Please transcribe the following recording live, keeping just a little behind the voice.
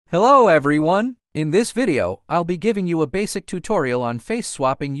Hello everyone! In this video, I'll be giving you a basic tutorial on face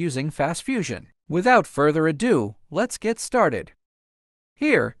swapping using FaceFusion. Without further ado, let's get started.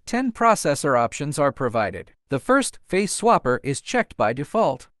 Here, 10 processor options are provided. The first, Face Swapper, is checked by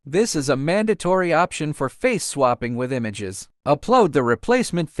default. This is a mandatory option for face swapping with images. Upload the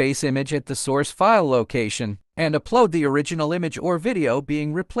replacement face image at the source file location, and upload the original image or video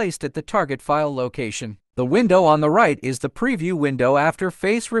being replaced at the target file location. The window on the right is the preview window after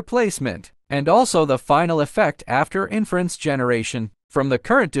face replacement, and also the final effect after inference generation. From the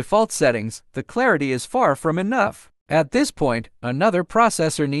current default settings, the clarity is far from enough. At this point, another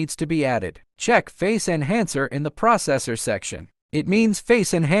processor needs to be added. Check Face Enhancer in the Processor section. It means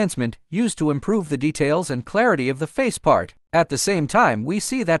face enhancement used to improve the details and clarity of the face part. At the same time, we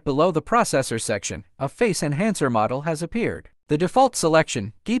see that below the Processor section, a Face Enhancer model has appeared. The default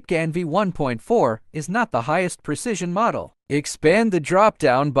selection, GeekGAN V1.4, is not the highest precision model. Expand the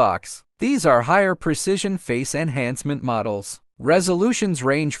drop-down box. These are higher precision face enhancement models. Resolutions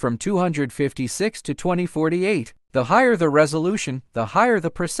range from 256 to 2048. The higher the resolution, the higher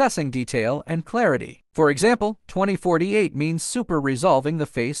the processing detail and clarity. For example, 2048 means super resolving the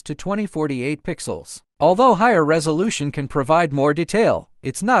face to 2048 pixels. Although higher resolution can provide more detail,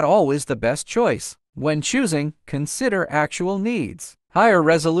 it's not always the best choice. When choosing, consider actual needs. Higher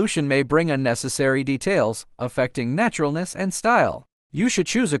resolution may bring unnecessary details, affecting naturalness and style. You should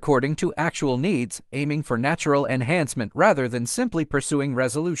choose according to actual needs, aiming for natural enhancement rather than simply pursuing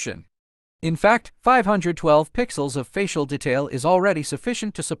resolution. In fact, 512 pixels of facial detail is already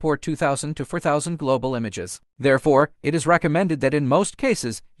sufficient to support 2000 to 4000 global images. Therefore, it is recommended that in most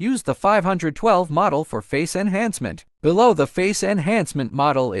cases, use the 512 model for face enhancement. Below the face enhancement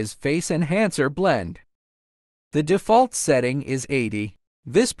model is Face Enhancer Blend. The default setting is 80.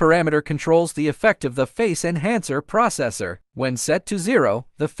 This parameter controls the effect of the Face Enhancer processor. When set to 0,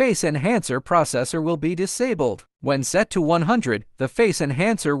 the Face Enhancer processor will be disabled. When set to 100, the Face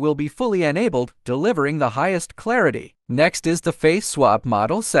Enhancer will be fully enabled, delivering the highest clarity. Next is the Face Swap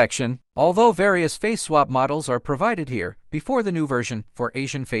Model section. Although various face swap models are provided here, before the new version, for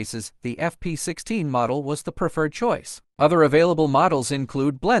Asian faces, the FP16 model was the preferred choice. Other available models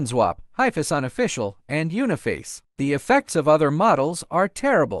include Blend Swap, HiFace Unofficial, and Uniface. The effects of other models are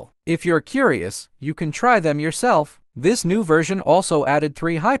terrible. If you're curious, you can try them yourself. This new version also added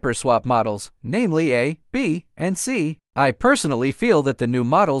 3 hyperswap models, namely A, B, and C. I personally feel that the new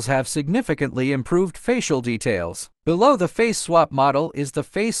models have significantly improved facial details. Below the face swap model is the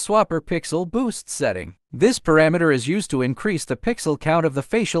Face Swapper Pixel Boost setting. This parameter is used to increase the pixel count of the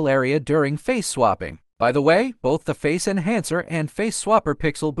facial area during face swapping. By the way, both the Face Enhancer and Face Swapper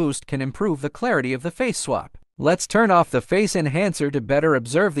Pixel Boost can improve the clarity of the face swap. Let's turn off the Face Enhancer to better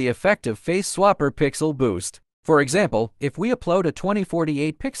observe the effect of Face Swapper Pixel Boost. For example, if we upload a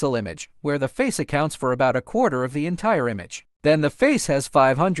 2048 pixel image, where the face accounts for about a quarter of the entire image, then the face has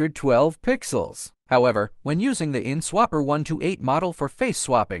 512 pixels. However, when using the InSwapper 128 model for face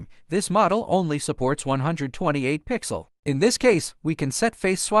swapping, this model only supports 128 pixel. In this case, we can set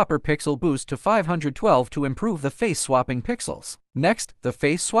Face Swapper Pixel Boost to 512 to improve the face swapping pixels. Next, the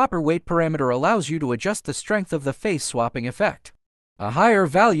Face Swapper Weight parameter allows you to adjust the strength of the face swapping effect. A higher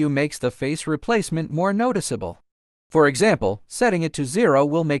value makes the face replacement more noticeable. For example, setting it to 0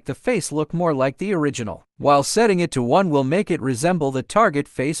 will make the face look more like the original, while setting it to 1 will make it resemble the target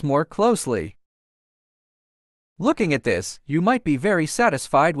face more closely. Looking at this, you might be very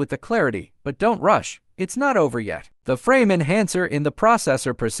satisfied with the clarity, but don't rush, it's not over yet. The Frame Enhancer in the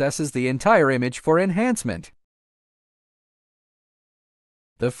processor processes the entire image for enhancement.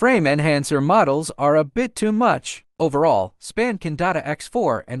 The Frame Enhancer models are a bit too much. Overall, SpanCan Data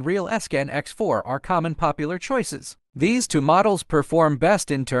X4 and Real Scan X4 are common popular choices. These two models perform best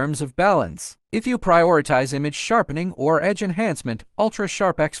in terms of balance. If you prioritize image sharpening or edge enhancement, Ultra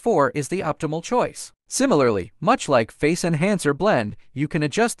Sharp X4 is the optimal choice. Similarly, much like Face Enhancer Blend, you can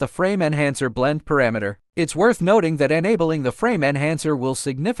adjust the Frame Enhancer Blend parameter. It's worth noting that enabling the Frame Enhancer will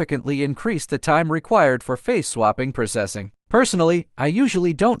significantly increase the time required for face swapping processing. Personally, I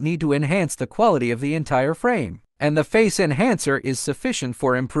usually don't need to enhance the quality of the entire frame, and the Face Enhancer is sufficient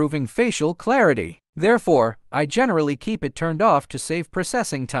for improving facial clarity. Therefore, I generally keep it turned off to save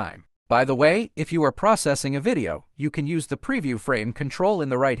processing time. By the way, if you are processing a video, you can use the Preview Frame control in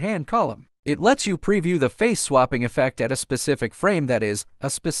the right-hand column. It lets you preview the face swapping effect at a specific frame, that is, a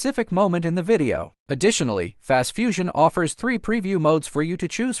specific moment in the video. Additionally, FaceFusion offers 3 preview modes for you to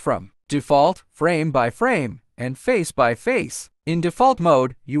choose from: Default, Frame by Frame, and Face by Face. In Default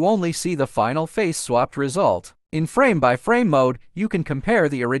mode, you only see the final face swapped result. In Frame by Frame mode, you can compare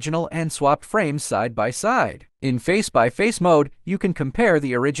the original and swapped frames side by side. In face-by-face mode, you can compare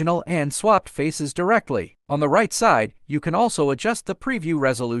the original and swapped faces directly. On the right side, you can also adjust the preview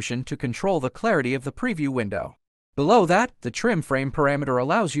resolution to control the clarity of the preview window. Below that, the trim frame parameter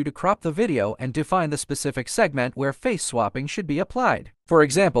allows you to crop the video and define the specific segment where face swapping should be applied. For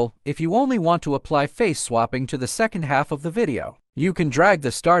example, if you only want to apply face swapping to the second half of the video, you can drag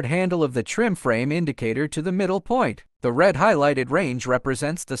the start handle of the trim frame indicator to the middle point. The red highlighted range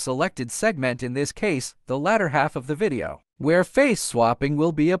represents the selected segment, in this case, the latter half of the video, where face swapping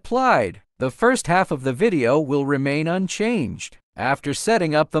will be applied. The first half of the video will remain unchanged. After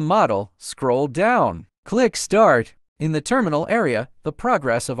setting up the model, scroll down. Click Start. In the terminal area, the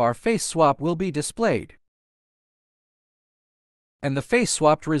progress of our face swap will be displayed, and the face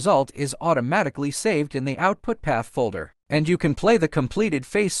swapped result is automatically saved in the output path folder. And you can play the completed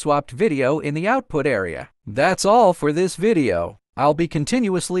face swapped video in the output area. That's all for this video. I'll be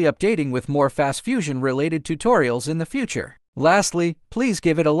continuously updating with more FaceFusion related tutorials in the future. Lastly, please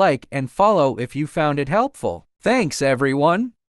give it a like and follow if you found it helpful. Thanks everyone!